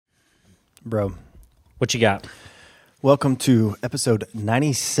Bro, What you got? welcome to episode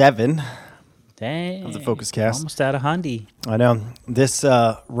 97 Dang. of the Focus Cast. Almost out of Hundy. I know. This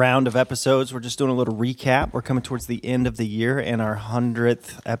round of episodes, we're just doing a little recap. We're coming towards the end of the year and our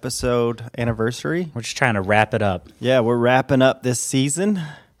 100th episode anniversary. We're just trying to wrap it up. Yeah, we're wrapping up this season.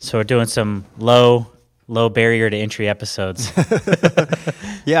 So we're doing some low barrier to entry episodes.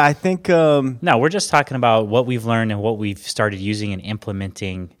 Yeah, I think... No, we're just talking about what we've learned and what we've started using and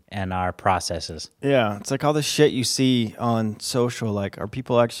implementing in our processes. yeah, it's like all the shit you see on social. Like, are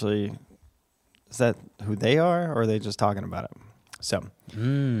people actually... Is that who they are, or are they just talking about it? So, I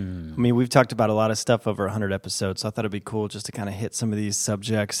mean, we've talked about a lot of stuff over 100 episodes, so I thought it'd be cool just to kind of hit some of these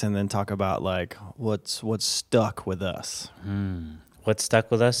subjects and then talk about, like, what's stuck with us. What stuck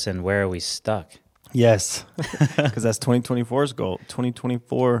with us and where are we stuck? Yes, because that's 2024's goal.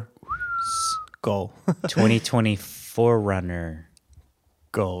 2024 goal. 2024 runner.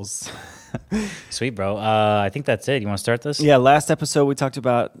 Goals. Sweet, bro. I think that's it. You want to start this? Yeah, last episode we talked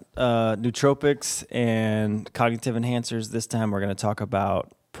about nootropics and cognitive enhancers. This time we're going to talk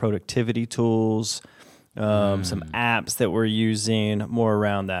about productivity tools, some apps that we're using, more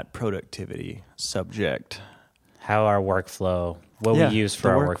around that productivity subject. How our workflow, what we use for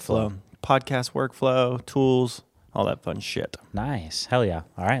the our workflow. Podcast workflow, tools, all that fun shit. Nice. Hell yeah.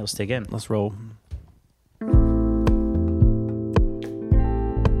 All right, let's dig in. Let's roll.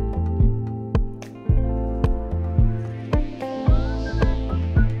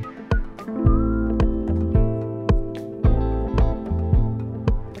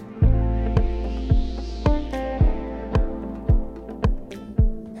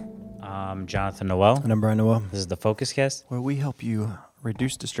 I'm Jonathan Noel. And I'm Brian Noel, This is the Focus Cast. where we help you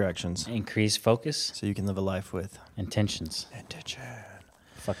reduce distractions Increase focus, so you can live a life with intentions. intention.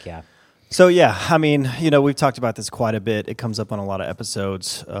 Fuck yeah. So yeah, I mean, we've talked about this quite a bit. It comes up on a lot of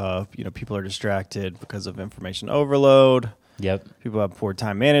episodes. People are distracted because of information overload. Yep. People have poor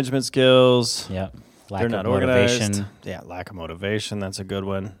time management skills. Yep. Lack They're of not motivation. organized. Yeah, lack of motivation. That's a good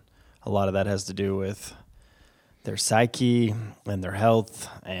one. A lot of that has to do with their psyche and their health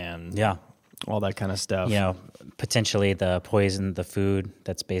and Yeah. all that kind of stuff. Potentially the poison, the food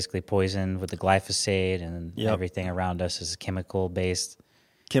that's basically poisoned with the glyphosate and Yep. everything around us is chemical based,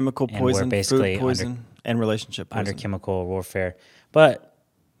 Chemical And we're poison, basically food poison, and relationship poison. under chemical warfare. But,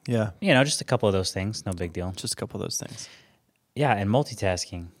 Yeah, just a couple of those things. No big deal. just a couple of those things. Yeah. And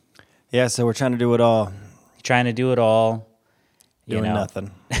multitasking. Yeah, so we're trying to do it all, Trying to do it all. doing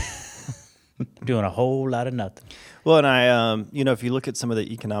nothing. Doing a whole lot of nothing. Well, and I, if you look at some of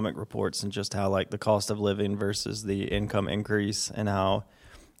the economic reports and just how like the cost of living versus the income increase and how,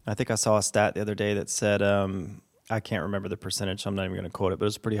 I think I saw a stat the other day that said, I can't remember the percentage, so I'm not even going to quote it, but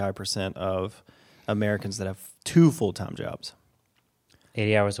it's a pretty high percent of Americans that have 2 full-time jobs.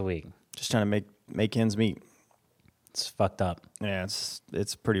 80 hours a week. Just trying to make ends meet. It's fucked up. Yeah,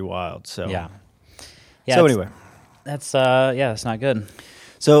 it's pretty wild. So Yeah. So it's- anyway, That's that's not good.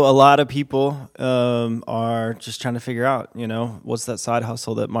 so a lot of people are just trying to figure out, what's that side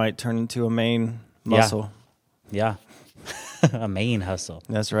hustle that might turn into a main muscle. Yeah. A main hustle.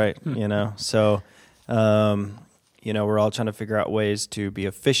 That's right. So, we're all trying to figure out ways to be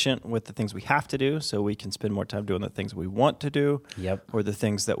efficient with the things we have to do so we can spend more time doing the things we want to do. Yep. Or the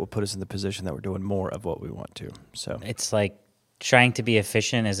things that will put us in the position that we're doing more of what we want to. So, It's like trying to be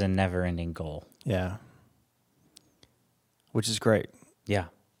efficient is a never-ending goal. yeah. Which is great. Yeah.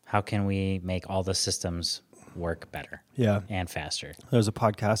 How can we make all the systems work better Yeah. and faster? There's a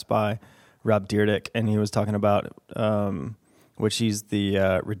podcast by Rob Dyrdek, and he was talking about, which he's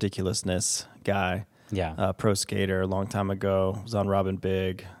the ridiculousness guy. Yeah. Pro skater a long time ago. Was on Robin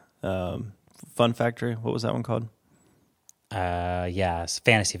Big. Fun Factory. What was that one called? It's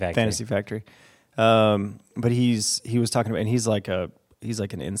Fantasy Factory. Fantasy Factory. But he was talking about, and he's like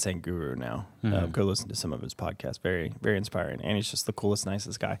an insane guru now. Go listen to some of his podcasts. Very, very inspiring. And he's just the coolest,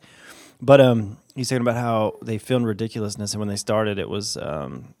 nicest guy. But he's talking about how they filmed Ridiculousness, and when they started, it was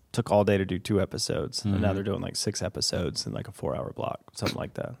took all day to do 2 episodes, and now they're doing like 6 episodes in like a 4-hour block, something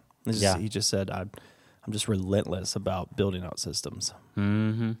like that. He just said, I'm just relentless about building out systems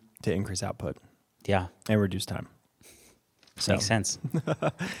to increase output Yeah. and reduce time. So. Makes sense.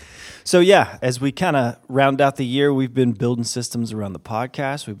 So yeah, as we kind of round out the year, we've been building systems around the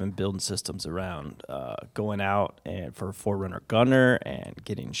podcast. We've been building systems around going out and for Forerunner Gunner and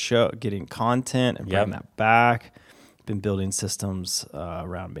getting content and bringing that back. Been building systems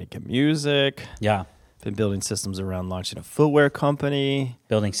around making music. Yeah. Been building systems around launching a footwear company.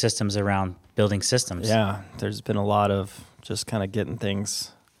 Building systems around building systems. Yeah, there's been a lot of just kind of getting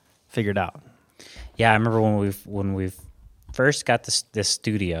things figured out. Yeah, I remember when we've first got this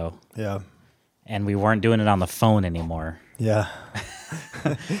studio, Yeah. and we weren't doing it on the phone anymore, Yeah.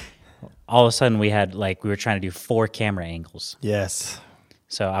 all of a sudden we were trying to do 4 camera angles. Yes.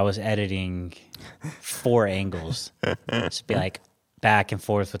 So I was editing 4 angles, just be like back and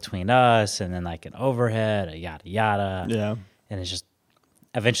forth between us, and then like an overhead, a yada yada. Yeah. And it's just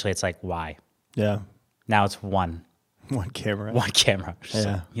eventually it's like, why? Yeah. Now it's one camera. camera. Just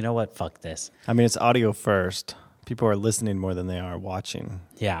Yeah. like, you know what? Fuck this. I mean, it's audio first. People are listening more than they are watching.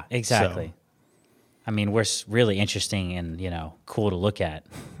 Yeah, exactly. I mean, we're really interesting and cool to look at.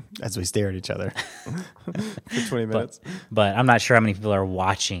 As we stare at each other for 20 minutes. But I'm not sure how many people are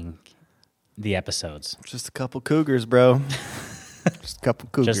watching the episodes. Just a couple cougars, bro. Just a couple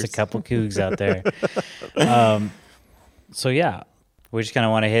cougars. Just a couple cougs out there. So yeah, we just kind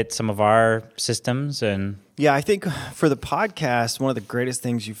of want to hit some of our systems and. Yeah, I think for the podcast, one of the greatest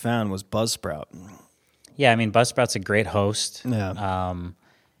things you found was Buzzsprout. Yeah, I mean, Buzzsprout's a great host. Yeah.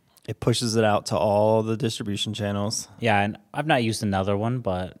 It pushes it out to all the distribution channels. Yeah, and I've not used another one,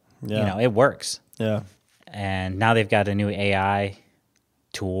 but Yeah. it works. Yeah. And now they've got a new AI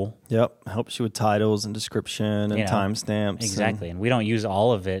tool. Yep. Helps you with titles and description and timestamps. Exactly. And we don't use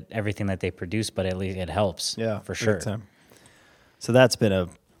all of it, everything that they produce, but at least it helps. Yeah. For sure. big time. So that's been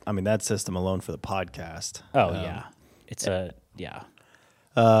that system alone for the podcast. Oh, yeah. It's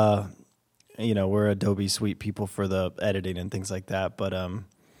We're Adobe Suite people for the editing and things like that, but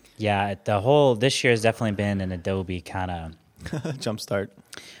yeah, this year has definitely been an Adobe kind of jumpstart.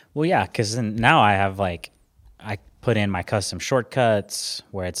 Well, yeah, because now I have I put in my custom shortcuts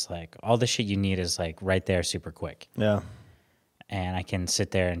where it's like all the shit you need is like right there, super quick. Yeah. And I can sit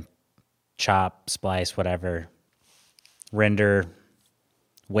there and chop, splice, whatever, render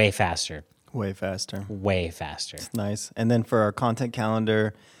way faster. Way faster. Way faster. Nice. And then for our content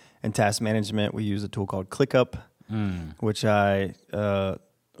calendar and task management, we use a tool called ClickUp, which I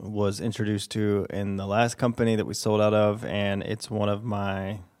was introduced to in the last company that we sold out of, and it's one of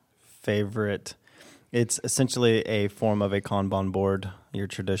my favorite. It's essentially a form of a Kanban board, your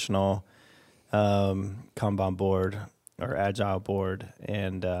traditional Kanban board or Agile board,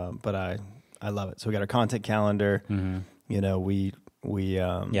 and but I love it. So we got our content calendar. We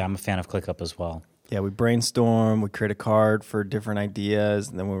yeah, I'm a fan of ClickUp as well. Yeah, we brainstorm, we create a card for different ideas,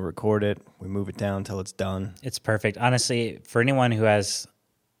 and then we record it. We move it down until it's done. It's perfect. Honestly, for anyone who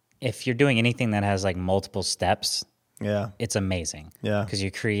if you're doing anything that has like multiple steps, Yeah. it's amazing. Yeah. Because you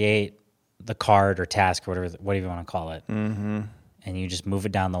create the card or task or whatever you want to call it, and you just move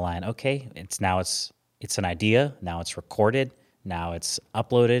it down the line. Okay, it's an idea. Now it's recorded. Now it's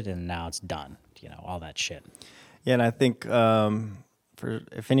uploaded, and now it's done. All that shit. Yeah, and I think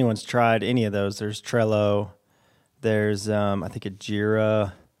if anyone's tried any of those, there's Trello, there's I think a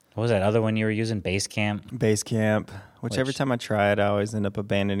Jira, What was that other one you were using? Basecamp? Basecamp, which every time I try it, I always end up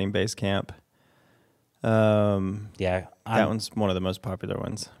abandoning Basecamp. Yeah. That one's one of the most popular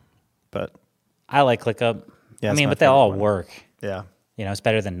ones. But I like ClickUp. Yeah, I it's mean, my but they all favorite one. work. yeah, It's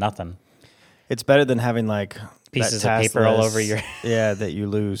better than nothing. it's better than having like Pieces that of task paper all list, over your... yeah, that you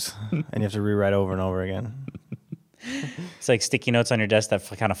lose and you have to rewrite over and over again. It's like sticky notes on your desk that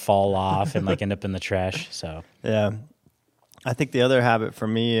kind of fall off and like end up in the trash. So Yeah. I think the other habit for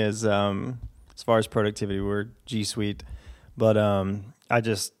me is, as far as productivity, we're G Suite, but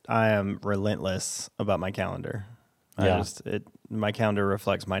I am relentless about my calendar. Yeah. My calendar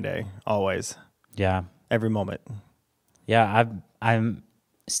reflects my day always, yeah. every moment. Yeah, I'm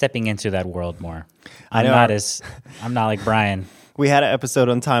stepping into that world more. I I'm know. I'm not like Brian. We had an episode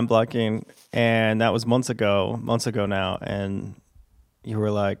on time blocking, and that was months ago now, and you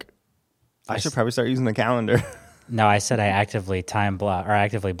were like, I should probably start using the calendar. No, I said I actively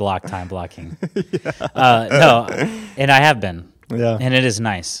block time blocking. No, and I have been. Yeah. And it is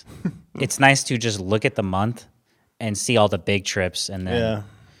nice. It's nice to just look at the month and see all the big trips, and then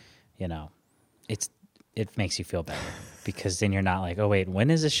it makes you feel better because then you're not like, oh wait, when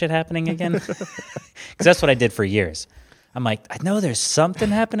is this shit happening again? Because that's what I did for years. I'm like, I know there's something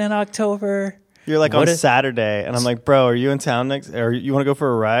happening in October. You're like on Saturday, and I'm like, bro, are you in town next, or you want to go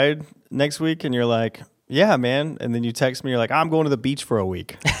for a ride next week? And you're like, yeah, man. And then you text me, you're like, I'm going to the beach for a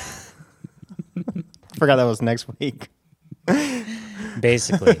week. Forgot that was next week.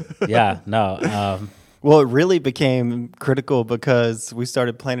 Basically, yeah, no. Well, it really became critical because we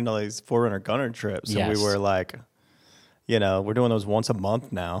started planning all these Forerunner Gunner trips, and Yes. we were like, we're doing those once a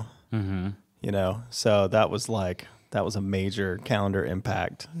month now. Mm-hmm. So that was a major calendar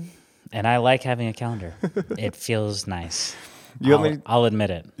impact. And I like having a calendar. It feels nice. You want me I'll admit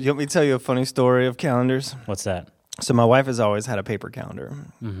it. You want me to tell you a funny story of calendars? What's that? So my wife has always had a paper calendar,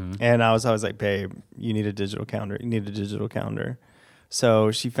 and I was always like, "Babe, you need a digital calendar. You need a digital calendar."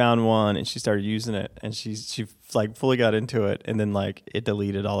 So she found one and she started using it, and she like fully got into it, and then like it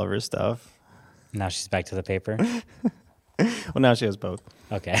deleted all of her stuff. Now she's back to the paper. Well, now she has both.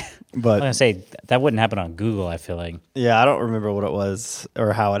 Okay. But I'm gonna say that wouldn't happen on Google. I feel like. yeah, I don't remember what it was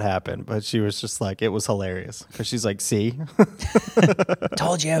or how it happened, but she was just like, it was hilarious because she's like, "See,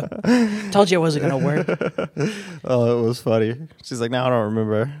 Told you it wasn't gonna work. oh, it was funny." She's like, "Now I don't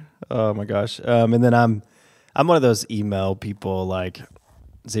remember." Oh my gosh. And then I'm one of those email people, like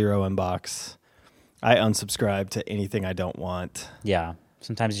zero inbox. I unsubscribe to anything I don't want. Yeah.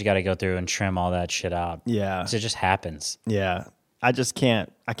 Sometimes you got to go through and trim all that shit out. Yeah. So it just happens. Yeah. I just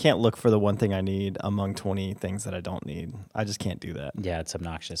can't. I can't look for the one thing I need among 20 things that I don't need. I just can't do that. Yeah, it's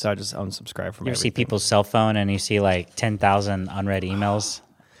obnoxious. So I just unsubscribe from You ever see everything. people's cell phone and you see like 10,000 unread emails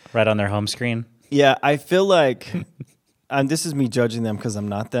right on their home screen? Yeah, I feel like this is me judging them because I'm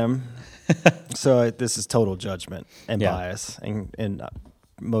not them. So this is total judgment and Yeah. bias, and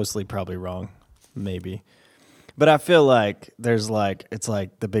mostly probably wrong, maybe. But I feel like there's like, it's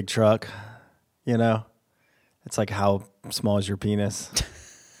like the big truck, you know? It's like, how small is your penis?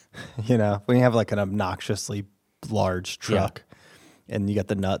 You know, when you have like an obnoxiously large truck and you got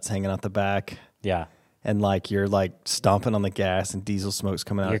the nuts hanging out the back. Yeah. And like you're like stomping on the gas and diesel smoke's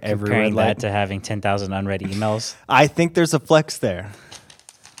coming out You're everywhere. comparing Like, that to having 10,000 unread emails? I think there's a flex there.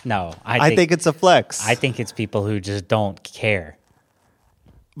 No. I think it's a flex. I think it's people who just don't care.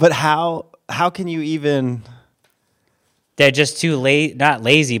 But how can you even? They're just too not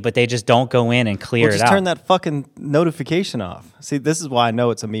lazy, but they just don't go in and clear Well, it just out. turn that fucking notification off. See, this is why I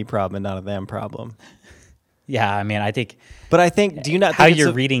know it's a me problem and not a them problem. Yeah, I mean, I think But I think, do you not how think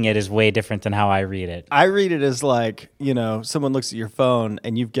you're reading it is way different than how I read it. I read it as like, you know, someone looks at your phone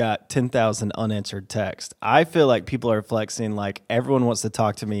and you've got 10,000 unanswered texts. I feel like people are flexing like everyone wants to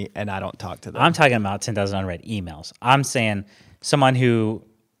talk to me and I don't talk to them. I'm talking about 10,000 unread emails. I'm saying someone who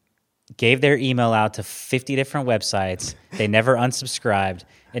gave their email out to 50 different websites, they never unsubscribed,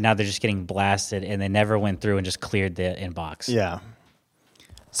 and now they're just getting blasted, and they never went through and just cleared the inbox. Yeah.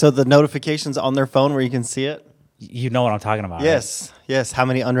 So the notifications on their phone where you can see it? You know what I'm talking about, right? Yes. Yes. How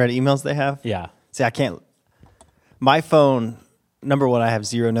many unread emails they have? Yeah. See, I can't. My phone, number one, I have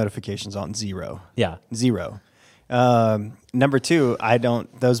zero notifications on. Zero. Yeah. Number two,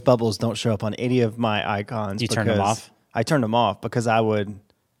 those bubbles don't show up on any of my icons. You turn them off? I turned them off because I would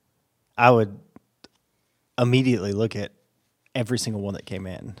immediately look at every single one that came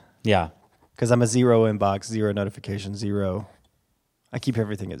in. Yeah. Because I'm a zero inbox, zero notification, zero. I keep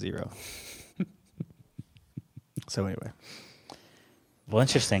everything at zero. So anyway. Well,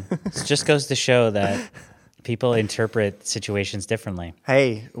 interesting. It just goes to show that people interpret situations differently.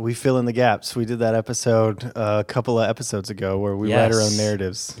 Hey, we fill in the gaps. We did that episode a couple of episodes ago where we write our own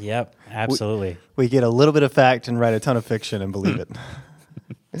narratives. Yep, absolutely. We get a little bit of fact and write a ton of fiction and believe it.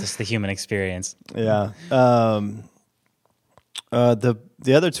 Just the human experience. Yeah.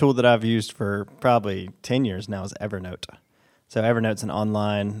 The other tool that I've used for probably 10 years now is Evernote. So Evernote's an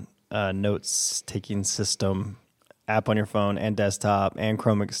online notes taking system app on your phone and desktop and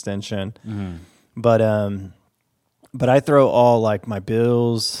Chrome extension. Mm-hmm. But I throw all like my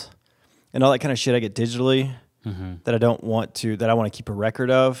bills and all that kind of shit I get digitally that I want to keep a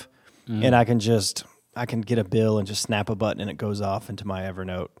record of. Mm-hmm. And I can get a bill and just snap a button and it goes off into my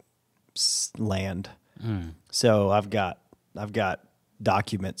Evernote land. Mm. So I've got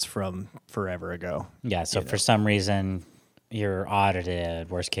documents from forever ago. Yeah. So for some reason you're audited,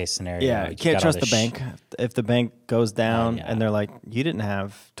 worst case scenario. Yeah. You can't trust the bank. If the bank goes down and they're like, you didn't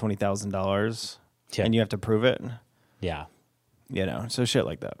have $20,000 and you have to prove it. Yeah. You know, so shit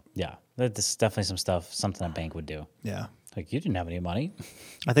like that. Yeah. That's definitely something a bank would do. Yeah. Like, you didn't have any money.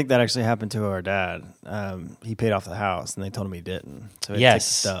 I think that actually happened to our dad. He paid off the house, and they told him he didn't. So he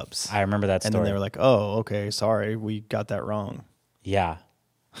yes. took the stubs. I remember that story. And then they were like, oh, okay, sorry, we got that wrong. Yeah.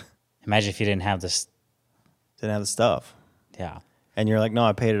 Imagine if you didn't have this. Didn't have the stuff. Yeah. And you're like, no,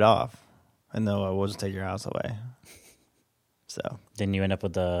 I paid it off. And no, I wasn't take your house away. So. Then you end up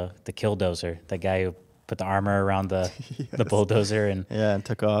with the killdozer, the guy who put the armor around the bulldozer and and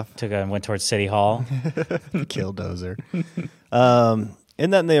took off. And went towards City Hall. Killdozer.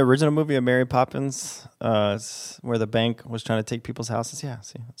 Isn't that in the original movie of Mary Poppins, where the bank was trying to take people's houses? Yeah,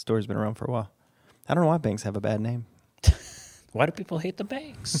 see, that story's been around for a while. I don't know why banks have a bad name. Why do people hate the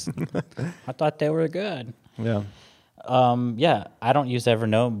banks? I thought they were good. Yeah. Yeah, I don't use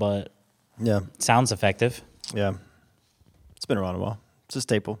Evernote, but it sounds effective. Yeah. It's been around a while. It's a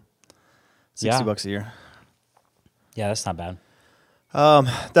staple. $60 a year. Yeah, that's not bad.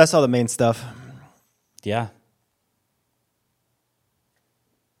 That's all the main stuff. Yeah.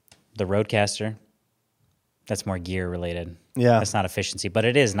 the Rodecaster. That's more gear related. Yeah. That's not efficiency, but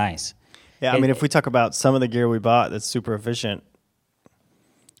it is nice. Yeah, I mean, if we talk about some of the gear we bought that's super efficient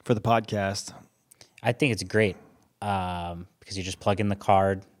for the podcast. I think it's great because you just plug in the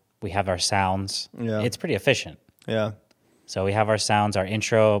card. We have our sounds. Yeah. It's pretty efficient. Yeah. So we have our sounds, our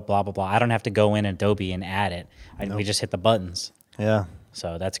intro, blah, blah, blah. I don't have to go in Adobe and add it. We just hit the buttons. Yeah.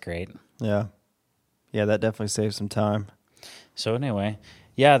 So that's great. Yeah. Yeah, that definitely saves some time. So anyway,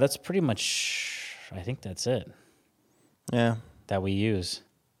 yeah, that's pretty much, I think that's it Yeah. that we use.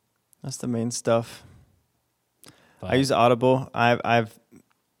 That's the main stuff. But I use Audible. I've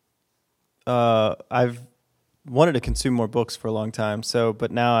wanted to consume more books for a long time. So,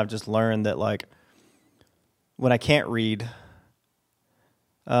 but now I've just learned that like when I can't read,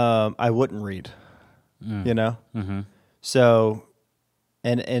 I wouldn't read. You know. Mm-hmm. So,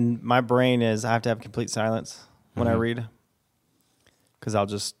 and my brain is I have to have complete silence when I read because I'll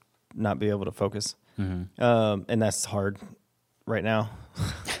just not be able to focus. And that's hard right now.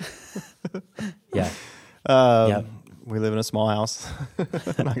 Yeah. Yep. We live in a small house.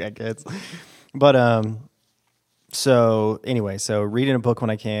 And I got kids. But so anyway, so reading a book when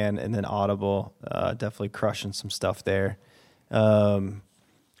I can, and then Audible, definitely crushing some stuff there. And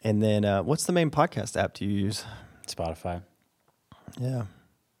then what's the main podcast app do you use? Spotify. Yeah.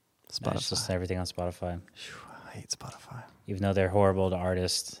 I just listen to everything on Spotify. I hate Spotify. Even though they're horrible to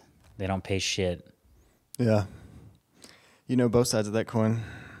artists, they don't pay shit. Yeah. You know both sides of that coin.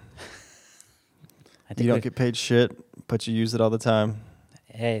 I think You don't get paid shit, but you use it all the time.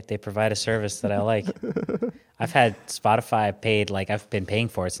 Hey, they provide a service that I like. I've had Spotify paid, like I've been paying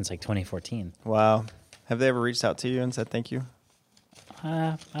for it since like 2014. Wow. Have they ever reached out to you and said thank you?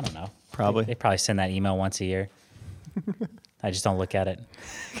 I don't know. Probably. They probably send that email once a year. I just don't look at it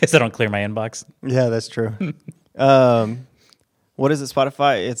because I don't clear my inbox. Yeah, that's true. What is it,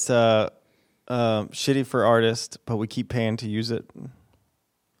 Spotify? It's shitty for artists, but we keep paying to use it.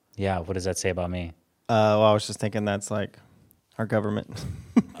 Yeah, what does that say about me? Well, I was just thinking that's like our government.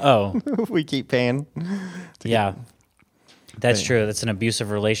 Oh, We keep paying. yeah. That's true. That's an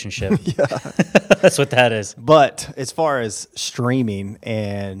abusive relationship. Yeah. That's what that is. But as far as streaming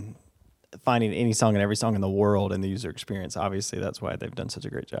and finding any song and every song in the world and the user experience, obviously that's why they've done such a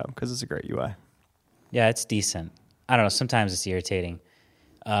great job because it's a great UI. Yeah, it's decent. I don't know. Sometimes it's irritating.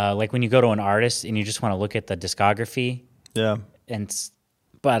 Like when you go to an artist and you just want to look at the discography, Yeah.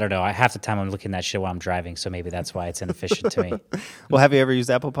 but I don't know. Half the time I'm looking at that shit while I'm driving, so maybe that's why it's inefficient to me. Well, have you ever used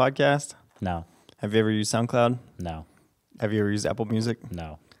Apple Podcast? No, Have you ever used SoundCloud? no, Have you ever used Apple Music?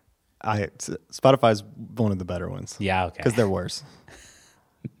 no. Spotify's one of the better ones. Yeah, okay. Because they're worse.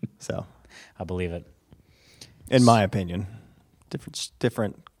 So, I believe it. in my opinion,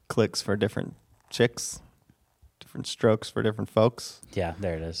 different clicks for different chicks, different strokes for different folks, Yeah,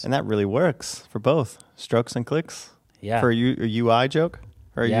 there it is. and that really works for both strokes and clicks. Yeah. For a UI joke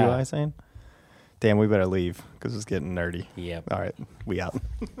or a Yeah. UI saying. Damn, we better leave because it's getting nerdy. Yep. All right, we out.